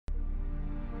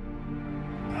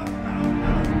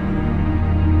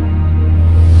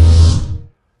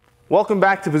Welcome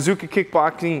back to Bazooka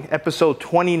Kickboxing episode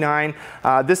 29.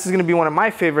 This is going to be one of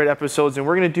my favorite episodes, and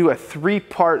we're going to do a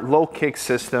 3-part low kick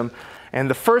system. And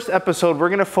the first episode, we're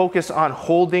going to focus on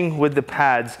holding with the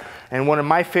pads, and one of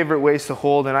my favorite ways to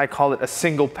hold, and I call it a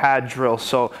single pad drill.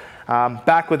 So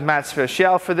back with Matt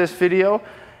Special for this video.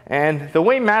 And the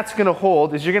way Matt's going to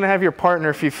hold is you're going to have your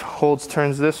partner, if he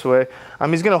turns this way,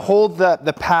 he's going to hold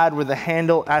the pad with the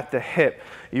handle at the hip.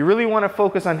 You really want to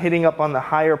focus on hitting up on the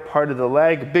higher part of the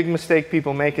leg. A big mistake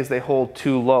people make is they hold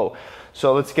too low.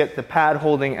 So let's get the pad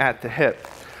holding at the hip.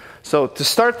 So to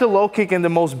start the low kick in the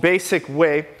most basic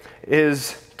way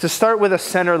is to start with a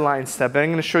center line step. And I'm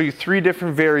going to show you 3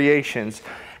 different variations.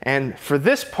 And for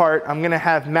this part, I'm going to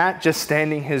have Matt just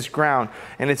standing his ground.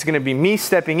 And it's going to be me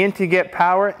stepping in to get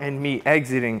power and me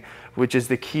exiting, which is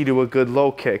the key to a good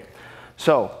low kick.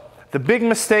 So the big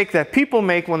mistake that people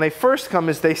make when they first come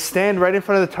is they stand right in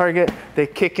front of the target, they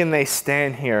kick and they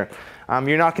stand here.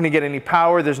 You're not going to get any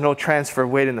power, there's no transfer of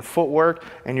weight in the footwork,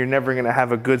 and you're never going to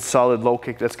have a good solid low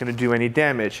kick that's going to do any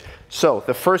damage. So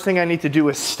the first thing I need to do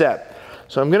is step.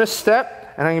 So I'm going to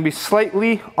step, and I'm going to be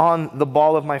slightly on the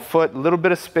ball of my foot, a little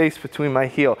bit of space between my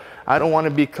heel. I don't want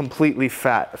to be completely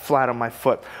flat on my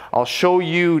foot. I'll show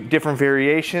you different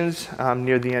variations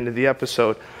near the end of the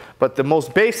episode. But the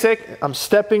most basic, I'm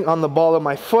stepping on the ball of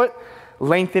my foot,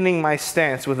 lengthening my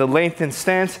stance. With a lengthened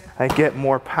stance, I get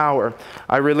more power.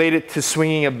 I relate it to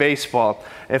swinging a baseball.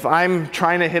 If I'm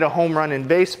trying to hit a home run in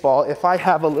baseball, if I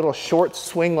have a little short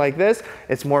swing like this,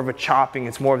 it's more of a chopping,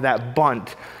 it's more of that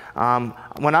bunt.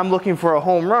 When I'm looking for a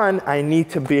home run, I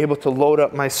need to be able to load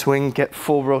up my swing, get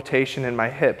full rotation in my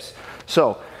hips.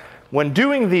 So when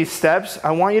doing these steps,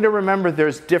 I want you to remember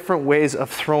there's different ways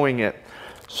of throwing it.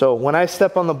 So when I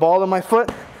step on the ball of my foot,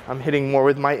 I'm hitting more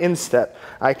with my instep.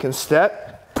 I can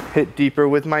step, hit deeper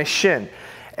with my shin.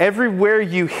 Everywhere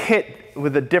you hit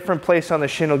with a different place on the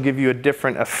shin will give you a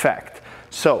different effect.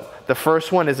 So the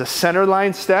first one is a center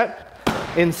line step,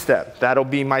 instep. That'll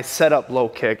be my setup low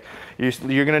kick.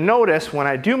 You're going to notice when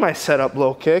I do my setup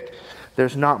low kick,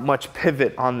 there's not much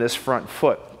pivot on this front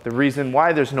foot. The reason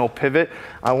why there's no pivot,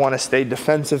 I want to stay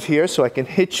defensive here so I can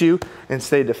hit you and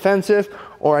stay defensive,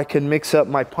 or I can mix up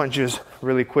my punches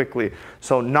really quickly.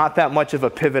 So not that much of a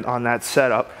pivot on that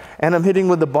setup. And I'm hitting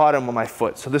with the bottom of my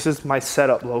foot. So this is my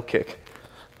setup low kick.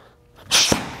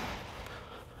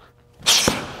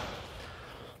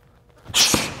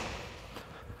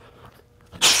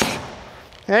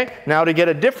 Okay, now to get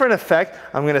a different effect,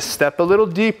 I'm going to step a little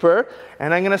deeper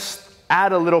and I'm going to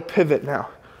add a little pivot now.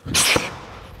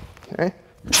 Okay.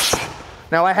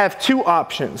 Now I have 2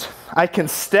 options. I can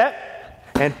step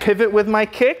and pivot with my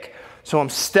kick. So I'm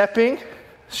stepping,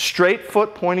 straight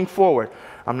foot pointing forward.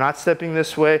 I'm not stepping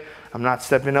this way. I'm not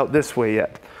stepping out this way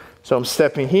yet. So I'm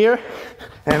stepping here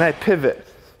and I pivot.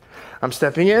 I'm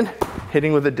stepping in,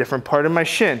 hitting with a different part of my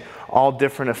shin. All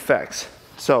different effects.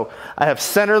 So I have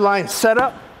center line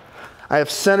setup. I have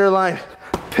center line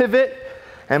pivot.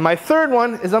 And my third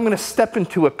one is I'm going to step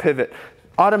into a pivot.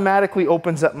 Automatically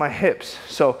opens up my hips.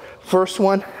 So first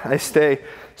one, I stay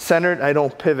centered, I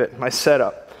don't pivot, my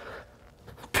setup.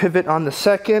 Pivot on the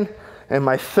second, and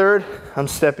my third, I'm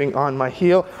stepping on my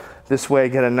heel. This way I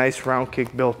get a nice round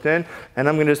kick built in, and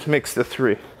I'm gonna just mix the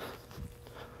 3.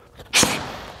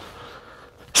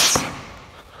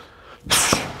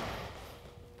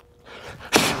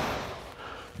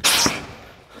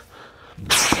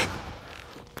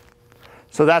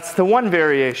 So that's the one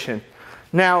variation.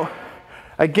 Now,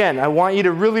 again, I want you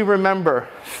to really remember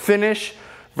finish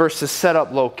versus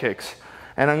setup low kicks.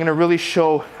 And I'm going to really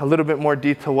show a little bit more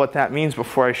detail what that means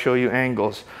before I show you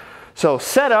angles. So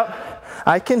setup,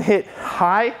 I can hit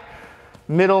high,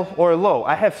 middle, or low.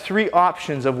 I have 3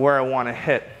 options of where I want to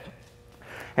hit.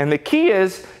 And the key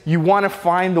is you want to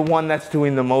find the one that's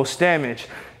doing the most damage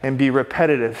and be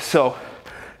repetitive. So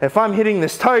if I'm hitting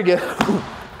this target,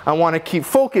 I want to keep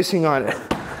focusing on it.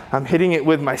 I'm hitting it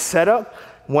with my setup.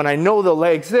 When I know the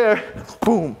leg's there,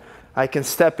 boom, I can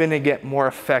step in and get more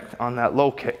effect on that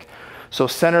low kick. So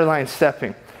center line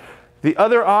stepping. The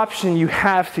other option you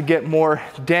have to get more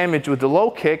damage with the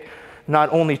low kick,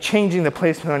 not only changing the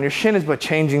placement on your shin is, but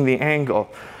changing the angle.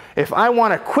 If I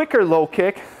want a quicker low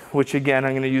kick, which again,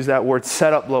 I'm going to use that word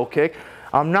setup low kick,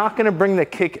 I'm not going to bring the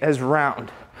kick as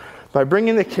round. By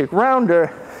bringing the kick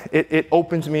rounder, it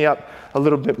opens me up a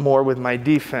little bit more with my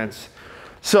defense.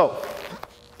 So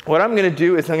what I'm going to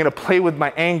do is I'm going to play with my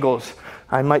angles.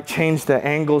 I might change the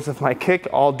angles of my kick,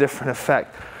 all different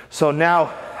effect. So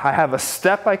now I have a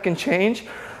step I can change.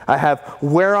 I have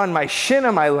where on my shin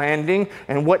am I landing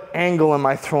and what angle am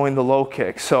I throwing the low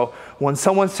kick. So when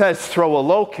someone says throw a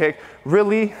low kick,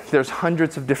 really there's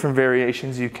hundreds of different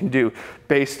variations you can do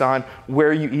based on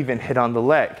where you even hit on the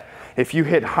leg. If you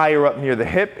hit higher up near the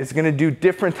hip, it's going to do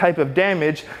different type of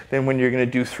damage than when you're going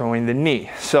to do throwing the knee.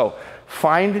 So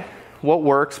find what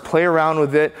works, play around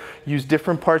with it, use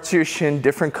different parts of your shin,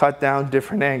 different cut down,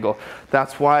 different angle.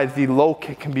 That's why the low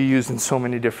kick can be used in so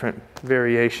many different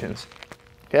variations.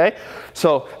 Okay,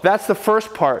 so that's the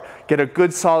first part, get a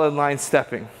good solid line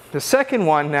stepping. The second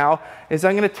one now is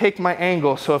I'm going to take my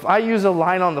angle. So if I use a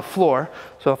line on the floor,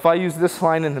 so if I use this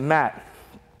line in the mat,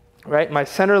 right, my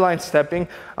center line stepping,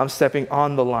 I'm stepping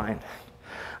on the line.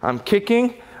 I'm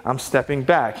kicking, I'm stepping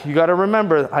back. You got to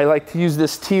remember, I like to use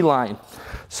this T line.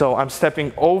 So I'm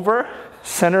stepping over,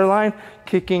 center line,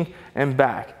 kicking, and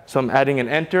back. So I'm adding an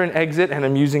enter and exit, and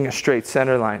I'm using a straight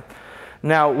center line.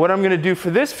 Now, what I'm going to do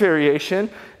for this variation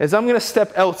is I'm going to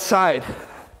step outside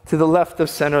to the left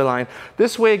of center line.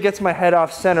 This way it gets my head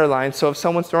off center line. So if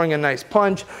someone's throwing a nice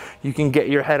punch, you can get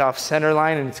your head off center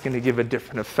line, and it's going to give a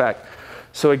different effect.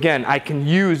 So again, I can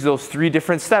use those 3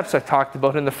 different steps I talked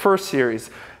about in the first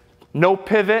series. No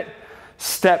pivot,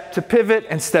 step to pivot,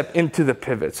 and step into the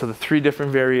pivot. So the 3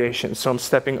 different variations. So I'm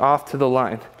stepping off to the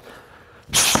line.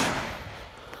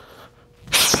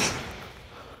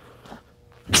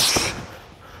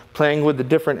 Playing with the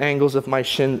different angles of my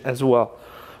shin as well.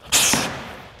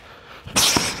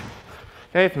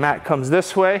 Okay, if Matt comes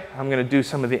this way, I'm going to do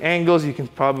some of the angles. You can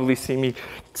probably see me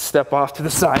step off to the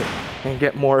side and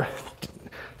get more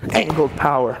angled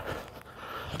power.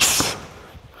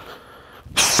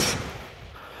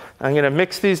 I'm going to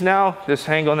mix these now. This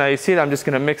angle, now you see it, I'm just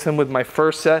going to mix them with my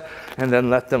first set and then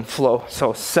let them flow.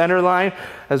 So center line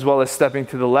as well as stepping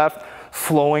to the left,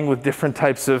 flowing with different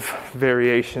types of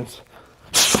variations.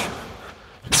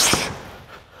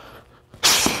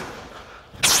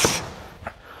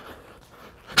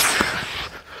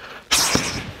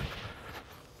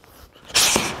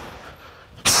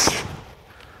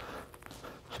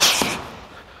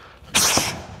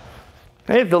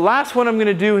 Okay, the last one I'm going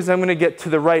to do is I'm going to get to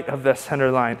the right of the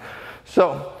center line.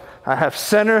 So I have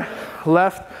center,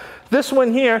 left. This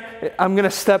one here, I'm going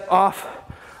to step off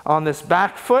on this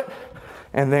back foot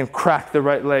and then crack the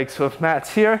right leg. So if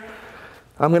Matt's here,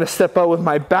 I'm going to step out with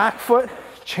my back foot,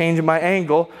 change my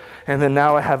angle, and then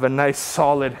now I have a nice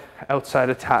solid outside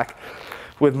attack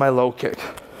with my low kick.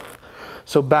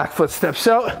 So back foot steps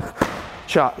out,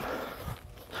 chop.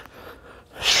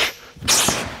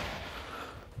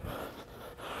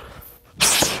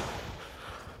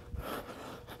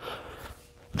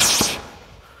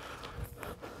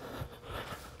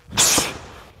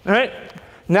 All right,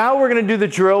 now we're going to do the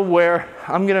drill where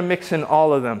I'm going to mix in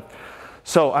all of them.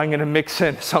 So I'm going to mix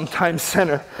in sometimes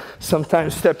center,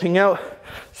 sometimes stepping out,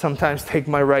 sometimes take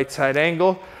my right side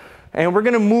angle. And we're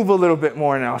going to move a little bit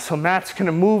more now. So Matt's going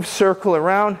to move, circle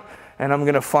around, and I'm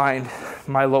going to find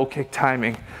my low kick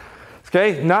timing.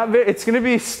 Okay, it's going to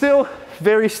be still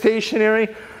very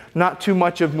stationary, not too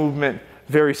much of movement,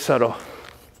 very subtle.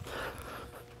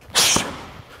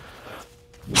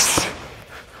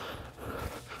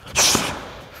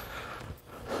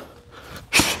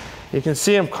 You can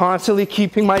see I'm constantly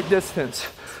keeping my distance.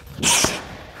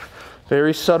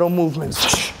 Very subtle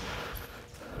movements.